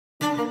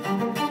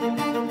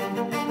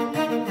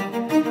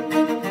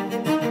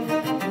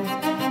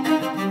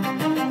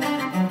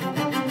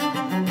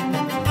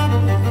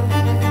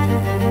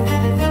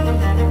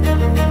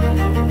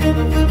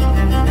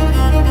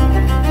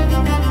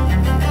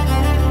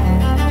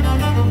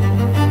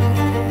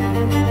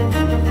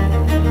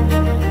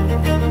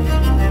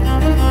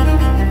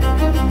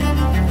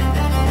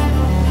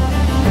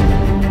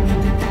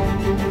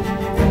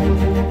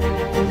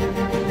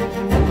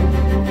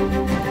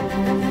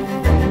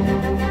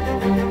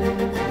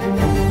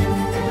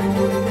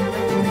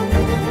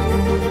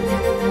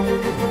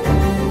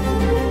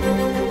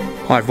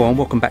Hi everyone,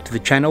 welcome back to the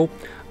channel.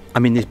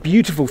 I'm in this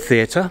beautiful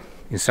theatre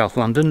in South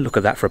London. Look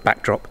at that for a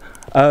backdrop.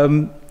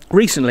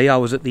 Recently I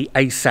was at the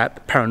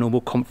ASSAP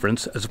Paranormal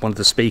Conference as one of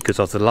the speakers.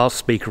 I was the last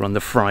speaker on the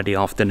Friday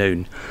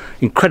afternoon.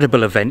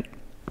 Incredible event.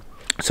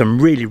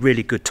 Some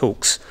really good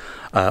talks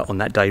on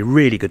that day,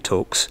 really good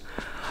talks.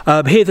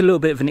 Here's a little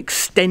bit of an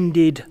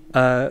extended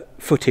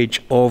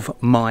footage of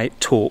my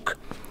talk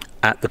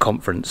at the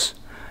conference.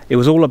 It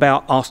was all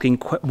about asking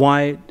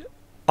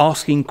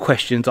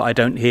questions that I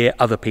don't hear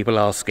other people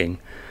asking.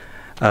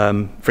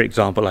 For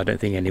example, I don't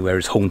think anywhere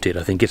is haunted.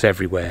 I think it's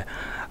everywhere.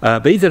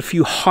 But these are a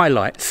few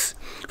highlights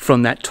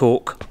from that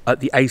talk at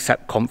the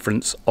ASSAP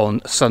conference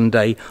on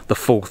Sunday, the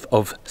 4th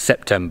of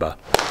September.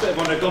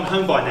 Everyone had gone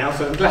home by now,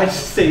 so I'm glad to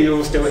see you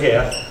all still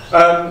here.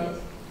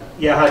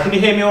 Yeah, can you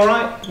hear me all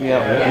right?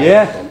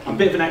 Yeah. I'm a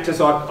bit of an actor,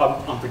 so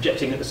I'm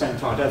projecting at the same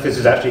time. I don't know if this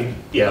is actually...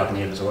 Yeah, I can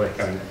hear this all right.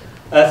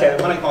 So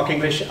my name's Mark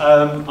English.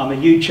 I'm a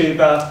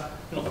YouTuber.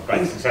 Not a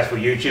great successful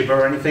YouTuber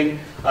or anything.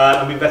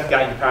 I've been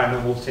investigating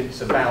paranormal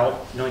since about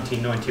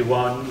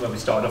 1991, when we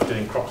started off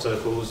doing crop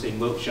circles in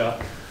Wiltshire,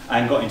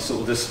 and got into sort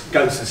of this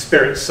ghosts and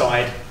spirits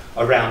side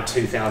around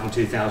 2000,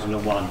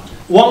 2001.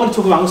 What I'm going to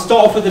talk about, I'm going to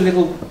start off with a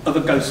little of a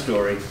ghost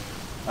story.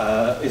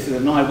 This is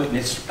an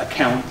eyewitness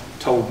account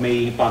told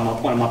me by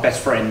one of my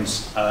best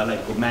friends, a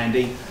lady called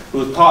Mandy, who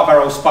was part of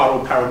our old Spiral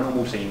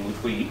Paranormal team,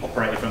 which we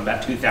operated from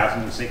about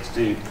 2006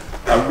 to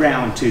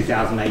around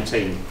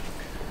 2018.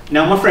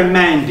 Now, my friend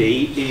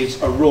Mandy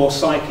is a raw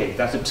psychic.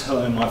 That's a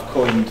term I've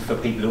coined for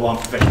people who aren't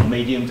professional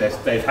mediums.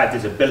 They've had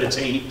this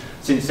ability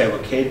since they were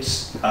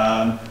kids.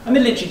 And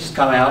they literally just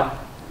come out,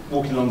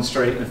 walking along the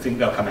street, and think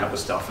they'll come out with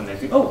stuff. And they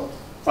think, oh,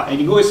 fine.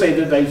 And you always say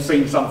that they've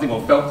seen something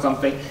or felt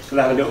something, so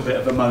they have a little bit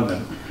of a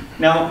moment.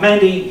 Now,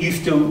 Mandy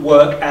used to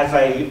work as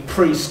a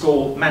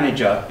preschool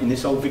manager in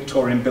this old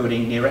Victorian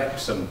building near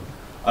Epsom.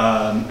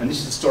 And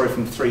this is a story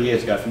from 3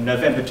 years ago, from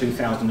November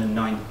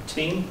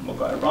 2019. I've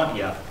got it right,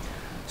 yeah.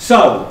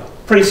 So,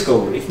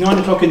 preschool, it's 9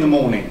 o'clock in the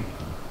morning.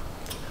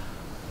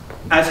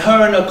 As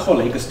her and her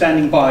colleague are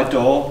standing by a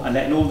door and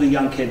letting all the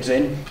young kids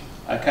in,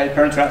 okay,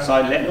 parents are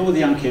outside letting all the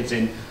young kids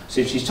in.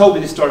 So she's told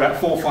me this story about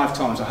 4 or 5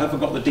 times. I hope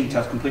I've got the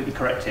details completely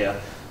correct here.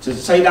 So to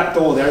say that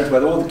door there is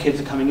where all the kids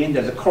are coming in.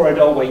 There's a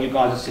corridor where you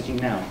guys are sitting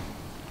now.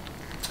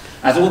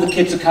 As all the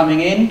kids are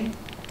coming in,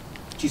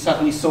 she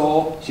suddenly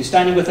saw, she's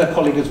standing with her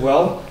colleague as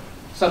well,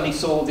 suddenly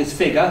saw this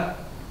figure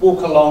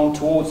walk along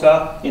towards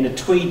her in a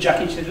tweed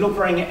jacket. She looked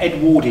very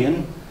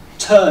Edwardian,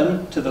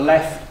 turn to the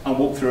left and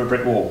walk through a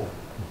brick wall.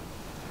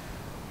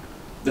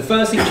 The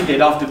first thing she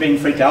did after being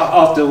freaked out,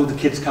 after all the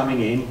kids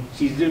coming in,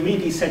 she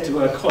immediately said to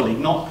her colleague,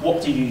 not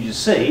what did you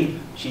just see,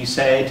 she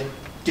said,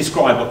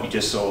 describe what you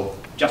just saw,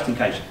 just in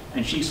case.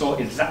 And she saw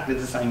exactly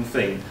the same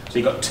thing. So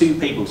you got 2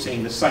 people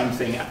seeing the same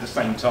thing at the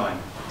same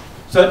time.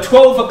 So at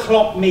 12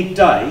 o'clock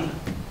midday,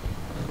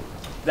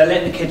 they're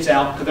letting the kids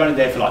out, because they're only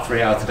there for like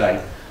 3 hours a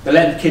day. They're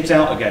letting the kids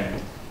out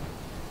again.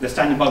 They're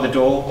standing by the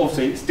door,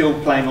 obviously it's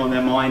still playing on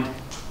their mind.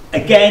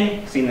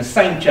 Again, seeing the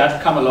same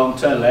chap come along,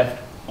 turn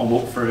left, and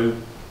walk through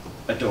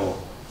a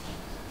door.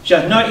 She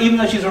has no, even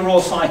though she's a raw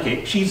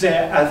psychic, she's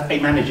there as a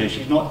manager.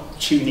 She's not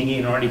tuning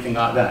in or anything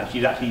like that.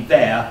 She's actually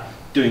there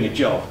doing a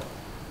job.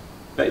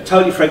 But it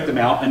totally freaked them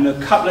out, and a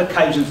couple of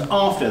occasions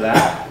after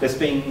that, there's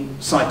been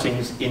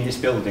sightings in this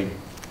building.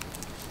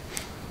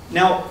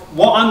 Now,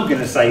 what I'm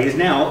going to say is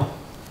now,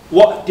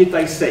 what did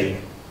they see?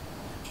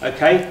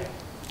 Okay,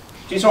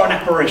 she saw an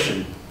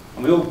apparition,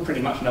 and we all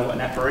pretty much know what an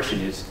apparition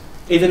is.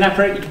 Is an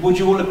apparition, would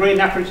you all agree, an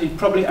apparition is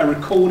probably a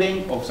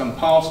recording of some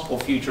past or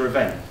future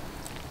event.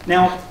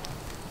 Now,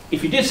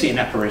 if you did see an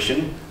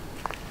apparition,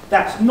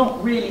 that's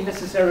not really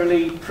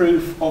necessarily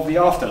proof of the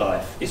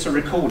afterlife, it's a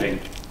recording.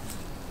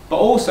 But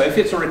also, if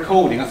it's a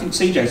recording, I think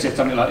CJ said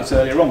something like this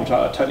earlier on, which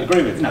I totally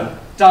agree with,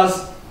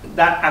 does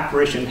that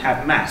apparition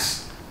have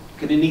mass?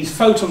 Because it needs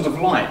photons of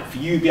light for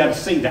you to be able to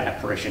see that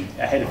apparition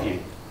ahead of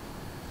you.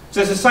 So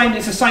it's the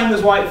same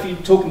as why if you're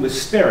talking with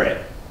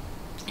spirit,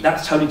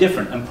 that's totally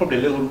different and probably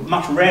a little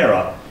much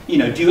rarer.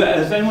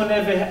 Has anyone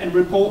ever had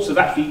reports of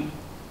actually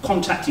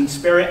contacting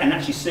spirit and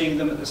actually seeing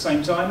them at the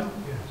same time?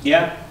 Yes.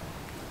 Yeah?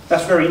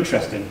 That's very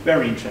interesting,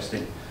 very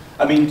interesting.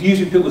 I mean,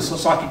 usually people with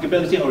psychic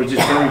ability are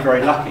just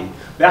very lucky.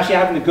 But actually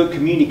having a good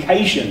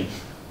communication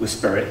with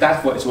spirit,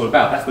 that's what it's all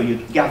about. That's where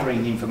you're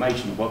gathering the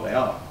information of what they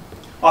are.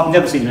 I've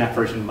never seen an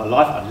apparition in my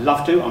life. I'd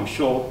love to, I'm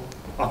sure.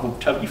 I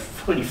would totally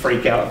fully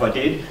freak out if I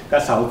did.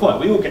 That's the whole point.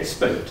 We all get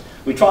spooked.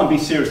 We try and be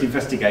serious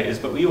investigators,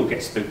 but we all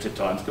get spooked at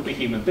times because we're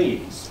human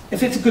beings.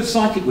 If it's a good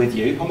psychic with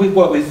you, and we've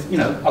worked with,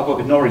 I've worked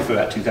with Norrie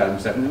throughout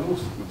 2007, who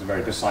was a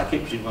very good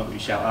psychic, she won't be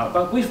shout out,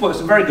 but we've worked with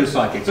some very good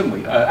psychics, haven't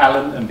we?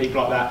 Alan and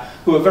people like that,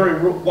 who are very,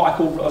 what I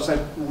call,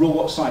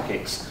 raw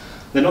psychics.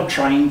 They're not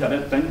trained, they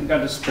don't go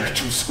to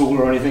spiritual school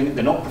or anything,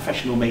 they're not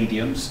professional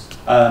mediums.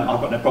 I've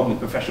got no problem with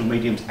professional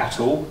mediums at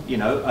all,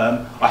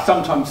 I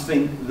sometimes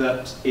think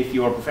that if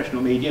you're a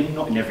professional medium,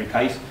 not in every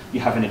case, you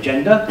have an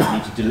agenda, you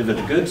need to deliver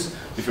the goods.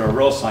 If you're a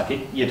raw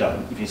psychic, you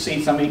don't. If you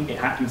see something, it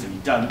happens. If you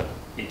don't,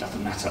 it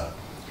doesn't matter.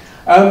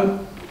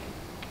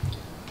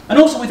 And And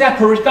also with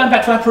apparitions, going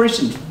back to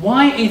apparitions,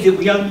 why is it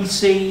we only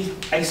see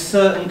a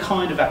certain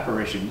kind of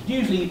apparition?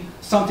 Usually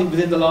something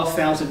within the last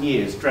 1,000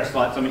 years, dressed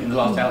like something in the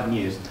last 1,000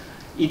 years.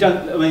 You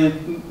don't, I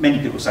mean,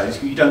 many people say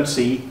this, you don't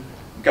see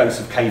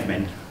ghosts of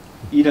cavemen.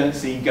 You don't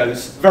see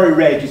ghosts, very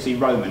rare do you see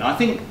Roman. I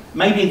think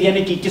maybe the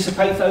energy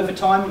dissipates over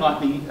time,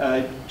 like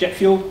the jet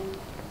fuel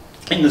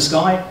in the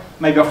sky.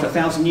 Maybe after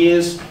 1,000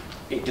 years,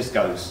 it just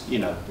goes, you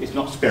know, it's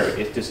not spirit,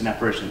 it's just an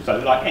apparition. So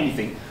like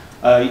anything,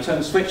 you turn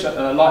the switch,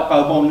 a light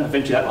bulb on,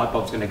 eventually that light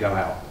bulb's going to go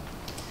out.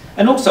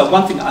 And also,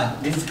 one thing,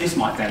 this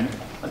might then,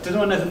 does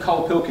anyone know who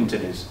Carl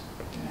Pilkington is?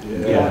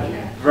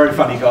 Yeah. Very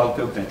funny Carl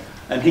Pilkington.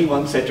 And he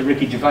once said to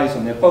Ricky Gervais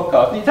on their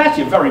podcast, it's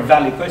actually a very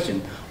valid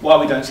question, why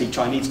we don't see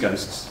Chinese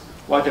ghosts?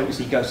 Why don't we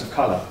see ghosts of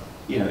colour?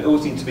 You know, it all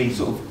seems to be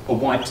sort of a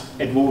white,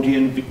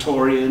 Edwardian,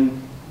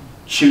 Victorian,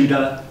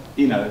 Tudor,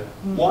 you know.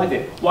 Why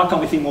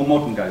can't we see more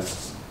modern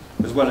ghosts,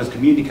 as well as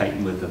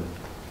communicating with them?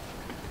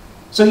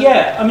 So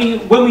yeah, I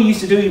mean, when we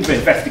used to do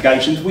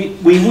investigations, we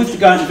used to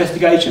go on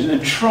investigation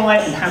and try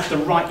and have the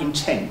right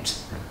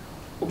intent.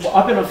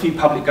 I've been on a few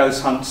public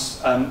ghost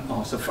hunts, I'm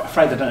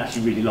afraid I don't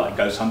actually really like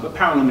ghost hunts, but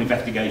paranormal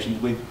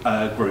investigations with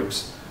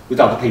groups,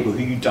 with other people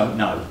who you don't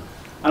know.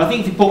 And I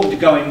think it's important to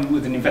go in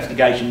with an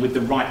investigation with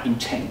the right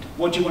intent.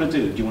 What do you want to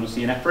do? Do you want to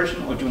see an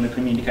apparition, or do you want to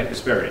communicate the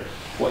spirit?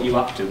 What are you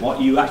up to? What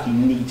you actually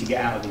need to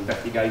get out of the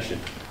investigation?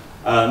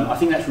 I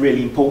think that's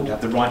really important to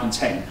have the right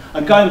intent.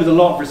 And going with a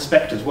lot of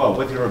respect as well,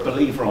 whether you're a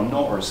believer or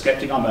not, or a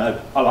skeptic.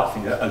 I like to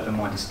think an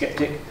open-minded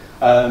skeptic.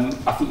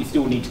 I think you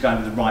still need to go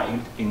in with the right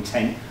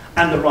intent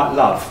and the right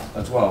love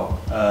as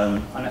well.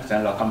 I don't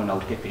sound like I'm an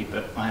old hippie,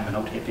 but I am an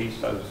old hippie,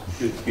 so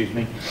excuse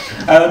me.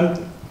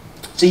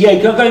 So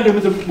yeah, going in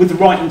with the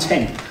right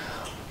intent.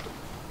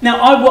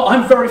 Now,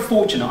 I'm very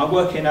fortunate. I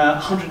work in a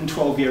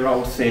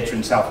 112-year-old theatre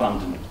in South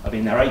London. I've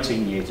been there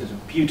 18 years. It's a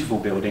beautiful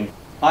building.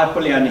 I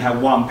probably only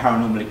have one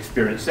paranormal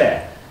experience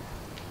there.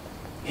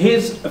 All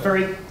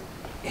right,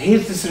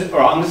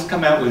 I'm just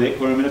come out with it.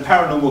 We're in a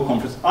paranormal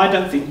conference. I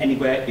don't think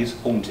anywhere is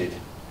haunted.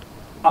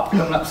 I'm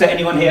not upset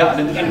anyone here. I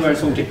don't think anywhere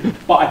is haunted.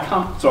 But I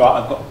can't. It's all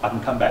right. I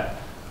can come back.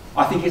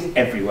 I think it's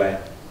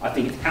everywhere. I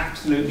think it's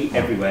absolutely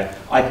everywhere.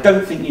 I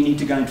don't think you need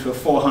to go into a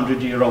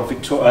 400-year-old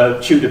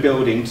Tudor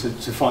building to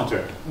find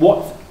it.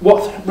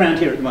 What's around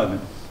here at the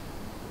moment?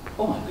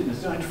 Oh my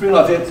goodness! I just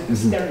realised it's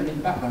staring in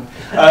the background.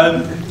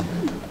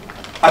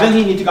 I don't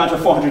think you need to go into a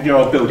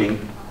 400-year-old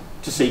building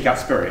to seek out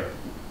spirit.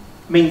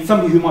 I mean, some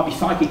of you who might be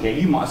psychic here,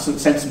 you might have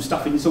sensed some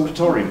stuff in this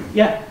auditorium.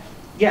 Yeah,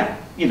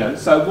 you know,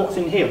 so what's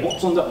in here?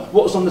 What's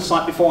on the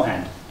site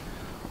beforehand?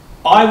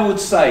 I would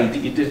say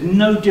that there's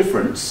no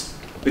difference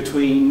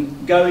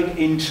between going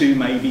into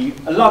maybe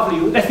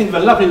let's think of a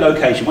lovely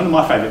location, one of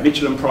my favourite,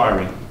 Mitchell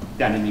Priory,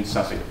 down in East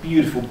Sussex,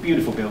 beautiful,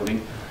 beautiful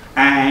building,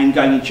 and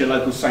going into your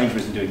local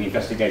Sainsbury's and doing the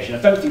investigation.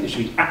 I don't think there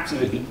should be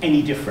absolutely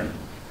any different.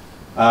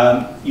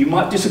 You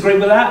might disagree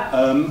with that.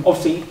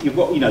 Obviously, you've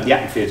got, you know, the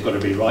atmosphere's got to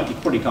be right. You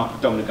probably don't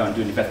want to go and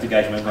do an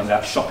investigation when everyone's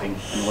out shopping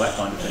and all that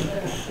kind of thing.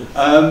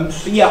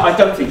 But yeah, I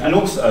don't think. And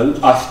also,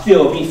 I've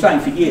still been saying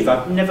for years,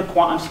 I've never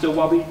quite understood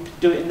why we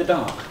do it in the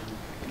dark.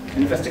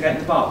 Investigate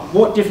in the dark.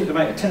 What difference does it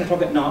make at 10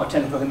 o'clock at night or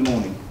 10 o'clock in the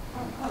morning?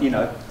 You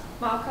know.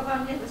 Mark,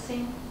 I've only ever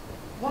seen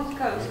one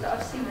ghost that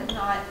I've seen at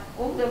night.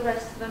 All the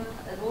rest of them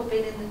have all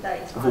been in the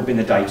daytime. Have all been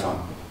in the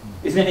daytime.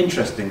 Isn't it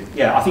interesting?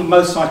 Yeah, I think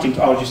most sightings,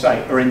 I would just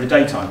say, are in the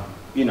daytime.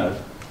 You know,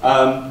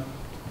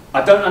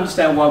 I don't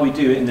understand why we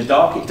do it in the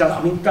dark. It does.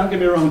 I mean, don't get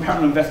me wrong.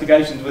 Paranormal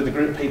investigations with a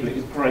group of people, it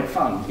is great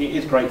fun. It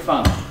is great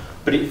fun,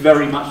 but it's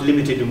very much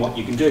limited in what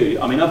you can do.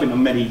 I mean, I've been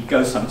on many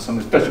ghost hunts,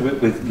 especially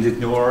with Liz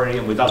Norrie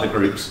and with other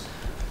groups,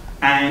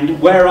 and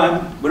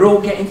we're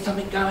all getting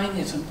something going.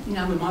 It's, you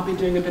know, we might be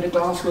doing a bit of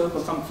glasswork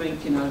or something.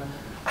 You know,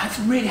 that's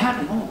really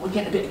happening. Oh, we're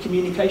getting a bit of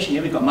communication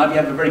here. We've got maybe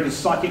have a very good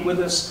psychic with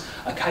us.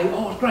 Okay,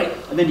 oh, great.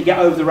 And then you get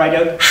over the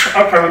radio.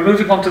 Okay, we're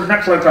moving on to the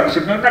next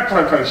location. The next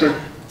location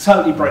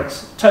totally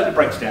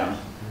breaks down.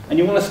 And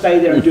you want to stay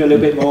there and do a little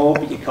bit more,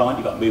 but you can't.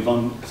 You've got to move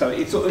on. So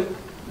it's sort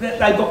of, they've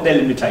got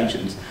their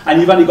limitations, and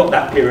you've only got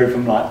that period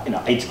from, like, you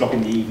know, 8 o'clock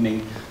in the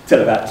evening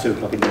till about 2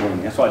 o'clock in the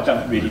morning. That's why I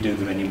don't really do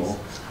them anymore.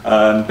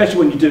 Especially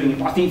when you're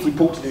doing, I think it's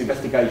important to do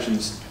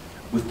investigations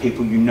with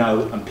people you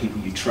know and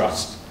people you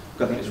trust.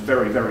 I think it's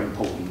very, very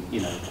important,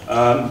 you know.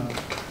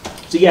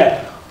 So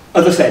yeah,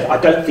 as I said, I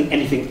don't think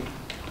anything.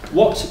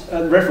 What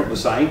the Reverend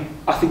was saying,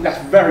 I think that's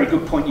a very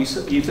good point you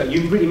said.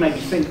 You really made me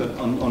think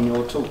on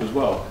your talk as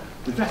well.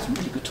 We've had some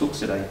really good talks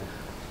today.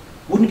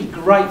 Wouldn't it be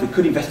great if we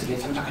could investigate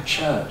something like a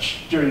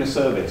church during a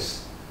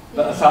service?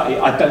 But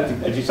I don't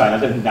think, as you say, I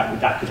don't think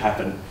that could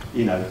happen,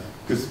 you know,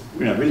 because,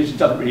 you know, religion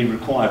doesn't really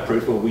require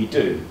proof, or we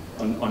do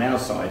on our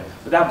side.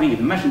 But that would be,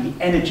 imagine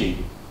the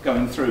energy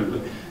going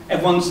through.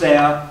 Everyone's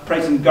there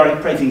praising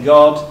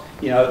God,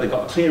 you know, they've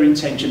got a clear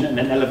intention and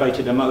an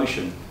elevated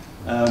emotion.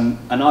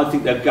 And I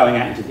think they're going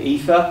out into the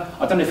ether.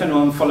 I don't know if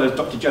anyone follows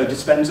Dr. Joe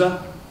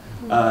Dispenza.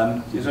 You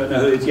don't know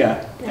who it is,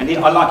 yeah. And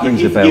I like it,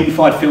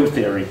 unified field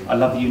theory. I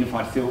love the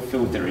unified field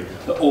theory.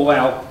 That all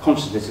our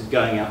consciousness is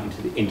going out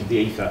into the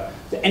ether.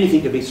 That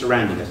anything could be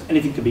surrounding us,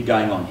 anything could be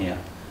going on here.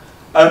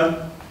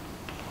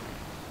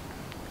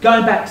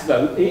 Going back to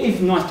though, it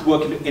is nice to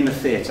work in a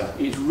theatre.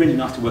 It's really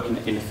nice to work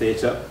in a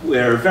theatre.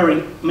 We're a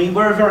very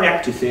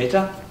active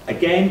theatre.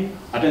 Again,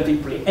 I don't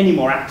think probably any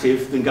more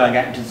active than going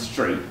out into the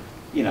street.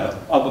 You know,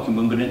 I work in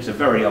Wimbledon. It's a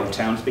very old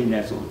town. It's been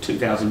there sort of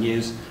 2,000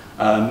 years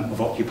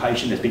of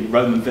occupation. There's been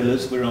Roman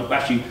villas.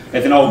 Actually,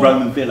 there's an old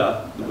Roman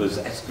villa that was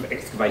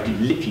excavated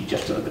literally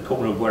just at the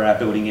corner of where our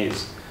building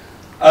is.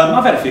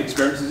 I've had a few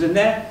experiences in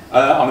there.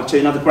 I'm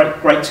another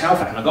great tale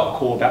fan. I got a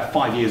call about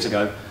 5 years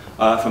ago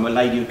from a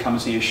lady who'd come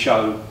and see a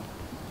show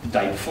the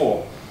day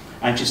before.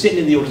 And she's sitting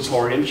in the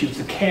auditorium. She was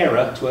the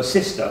carer to her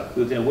sister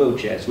who was in a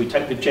wheelchair. So we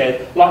take the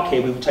chair, like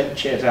here, we would take the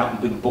chairs out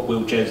and we would put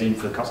wheelchairs in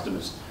for the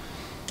customers.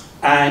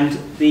 And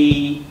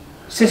the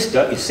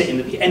sister is sitting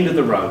at the end of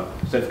the row.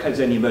 So if there's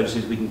any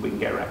emergencies, we can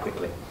get her out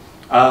quickly.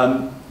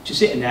 She's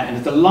sitting there, and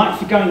as the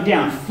lights are going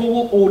down,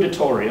 full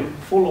auditorium,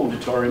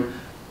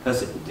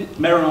 as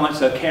Meryl Knights,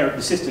 her carer,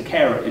 the sister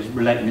carer, is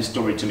relating this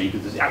story to me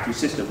because the actual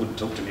sister wouldn't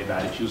talk to me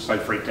about it. She was so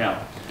freaked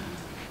out.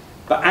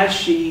 But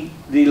as the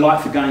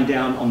lights are going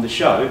down on the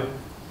show,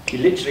 she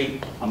was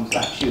literally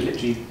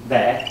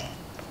there,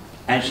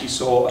 and she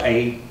saw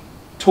a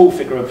tall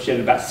figure she had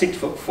about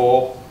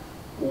 6'4",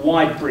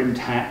 wide-brimmed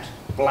hat,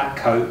 black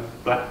coat,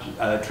 black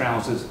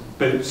trousers,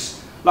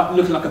 boots,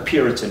 looking like a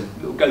Puritan,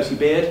 little goatee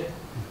beard,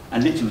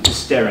 and literally was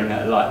just staring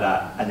at her like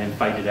that, and then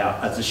faded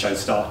out as the show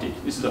started.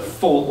 This is a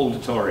full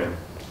auditorium.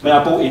 I mean,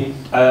 I brought in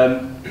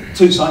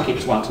 2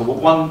 psychics once. I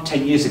brought one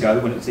 10 years ago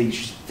when it was the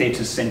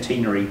theatre's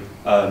centenary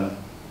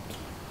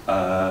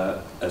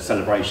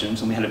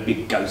celebrations, and we had a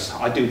big ghost.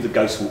 I do the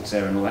ghost walks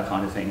there and all that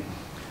kind of thing.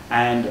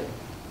 And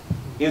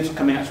he was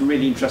coming out some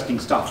really interesting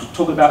stuff. We're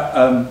talking about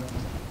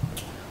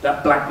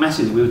that black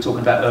masses we were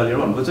talking about earlier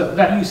on. Was that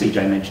you,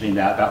 CJ, mentioning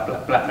that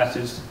about black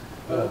masses?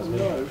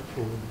 No.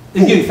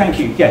 You, thank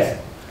you, yes.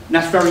 And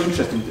that's very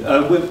interesting.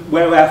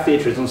 Where our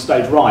theatre is on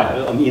stage right,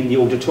 in the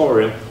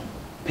auditorium,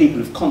 people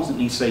have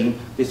constantly seen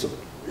this,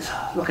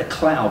 like a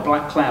cloud,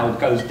 black cloud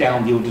goes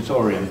down the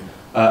auditorium.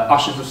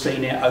 Ushers have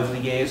seen it over the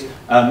years.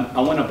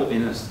 And when I brought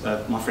in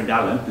my friend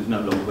Alan, who's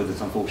no longer with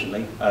us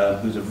unfortunately,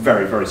 who's a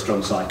very, very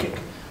strong psychic,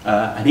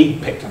 and he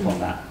picked up on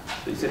that.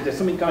 He said, there's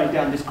something going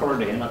down this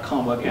corridor and I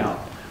can't work it out.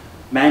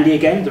 Mandy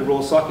again, the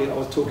Royal Psychic I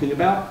was talking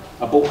about,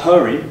 I brought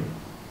her in,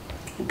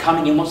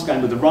 coming in once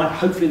again with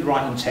hopefully the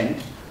right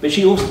intent, but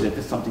she also said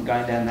there's something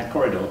going down that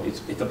corridor. It's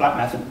the black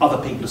mass and other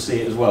people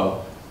see it as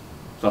well.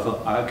 So I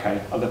thought,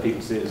 okay, other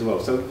people see it as well.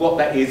 So what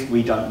that is,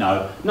 we don't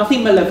know.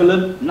 Nothing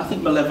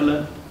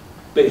malevolent,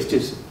 but it's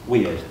just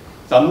weird.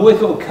 So I'm always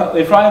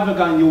if I ever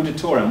go in the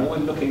auditorium, I'm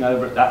always looking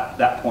over at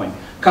that point.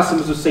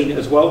 Customers have seen it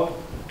as well.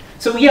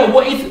 So yeah,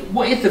 what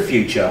is the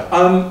future?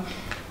 How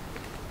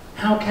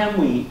can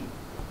we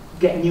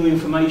get new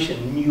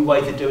information, new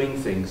ways of doing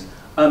things?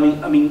 I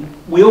mean,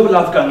 we all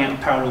love going out on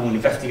paranormal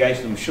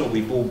investigations. I'm sure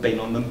we've all been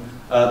on them.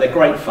 They're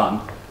great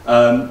fun.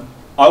 I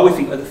always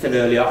think, as I said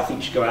earlier, I think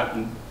you should go out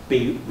and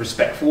be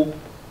respectful,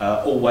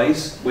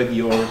 always, whether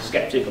you're a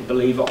skeptic, a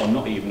believer, or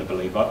not even a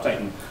believer. I've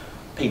taken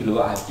people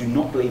who do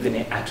not believe in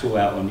it at all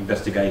out on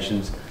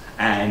investigations,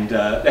 and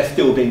they're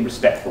still being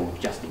respectful,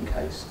 just in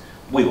case.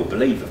 We all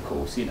believe, of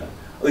course, you know.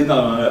 Even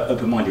though I'm an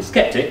open-minded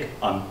skeptic,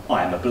 I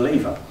am a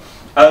believer.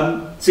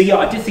 So yeah,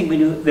 I just think we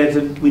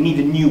need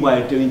a new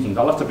way of doing things.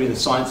 I'd love to bring the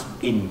science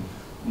in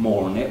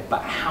more on it,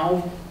 but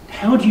how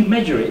do you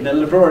measure it in a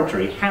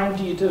laboratory? How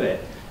do you do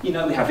it? You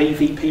know, we have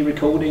EVP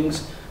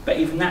recordings, but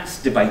even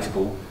that's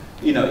debatable.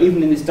 You know,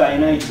 even in this day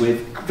and age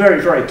with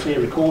very, very clear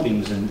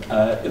recordings, and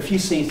if you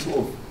see sort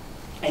of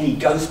any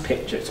ghost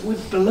picture, it's always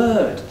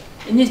blurred.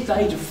 In this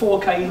age of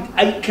 4K,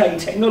 8K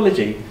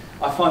technology,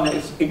 I find that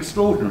it's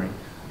extraordinary.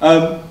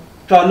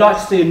 So I'd like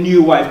to see a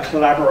new way of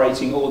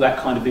collaborating all that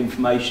kind of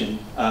information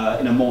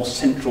in a more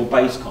central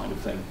base kind of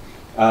thing.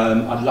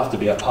 I'd love to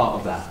be a part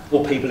of that.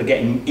 More people are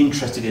getting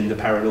interested in the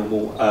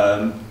paranormal.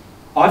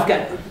 I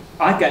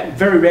get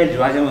very rarely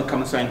do I hear anyone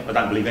come and saying, I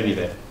don't believe any of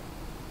it.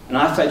 And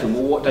I say to them,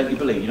 well, what don't you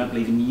believe? You don't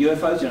believe in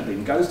UFOs, you don't believe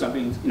in ghosts, you don't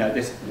believe in, you know,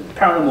 this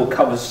paranormal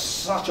covers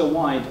such a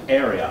wide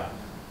area.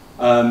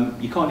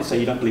 You can't just say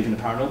you don't believe in the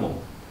paranormal.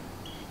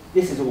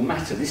 This is all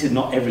matter, this is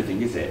not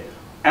everything, is it?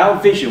 Our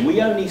vision,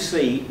 we only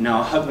see,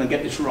 now I hope I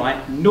get this right,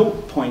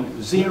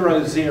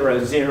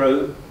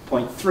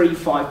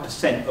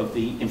 0.000.35% of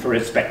the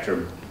infrared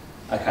spectrum.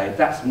 Okay,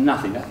 that's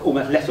nothing, that's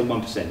almost less than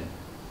 1%.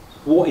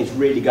 What is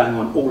really going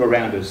on all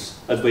around us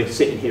as we're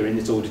sitting here in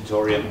this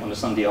auditorium on a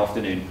Sunday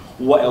afternoon?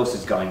 What else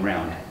is going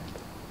round?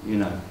 You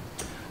know.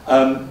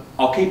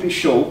 I'll keep it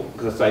short,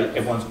 because I say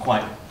everyone's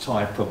quite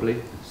tired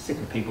probably, sick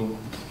of people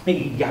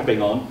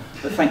yabbing on,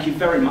 but thank you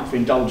very much for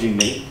indulging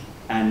me.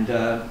 And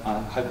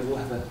I hope you all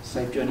have a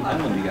safe journey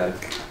home when we go.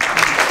 Thank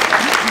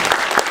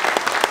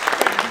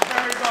you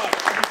very much.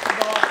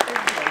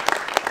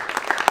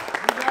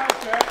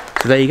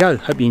 So there you go.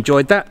 Hope you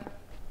enjoyed that.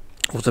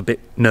 I was a bit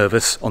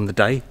nervous on the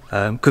day,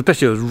 because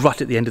especially it was right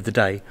at the end of the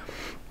day.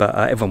 But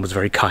everyone was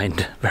very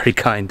kind, very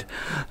kind.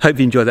 Hope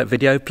you enjoyed that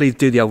video. Please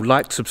do the old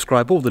like,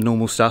 subscribe, all the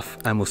normal stuff,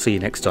 and we'll see you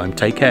next time.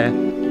 Take care.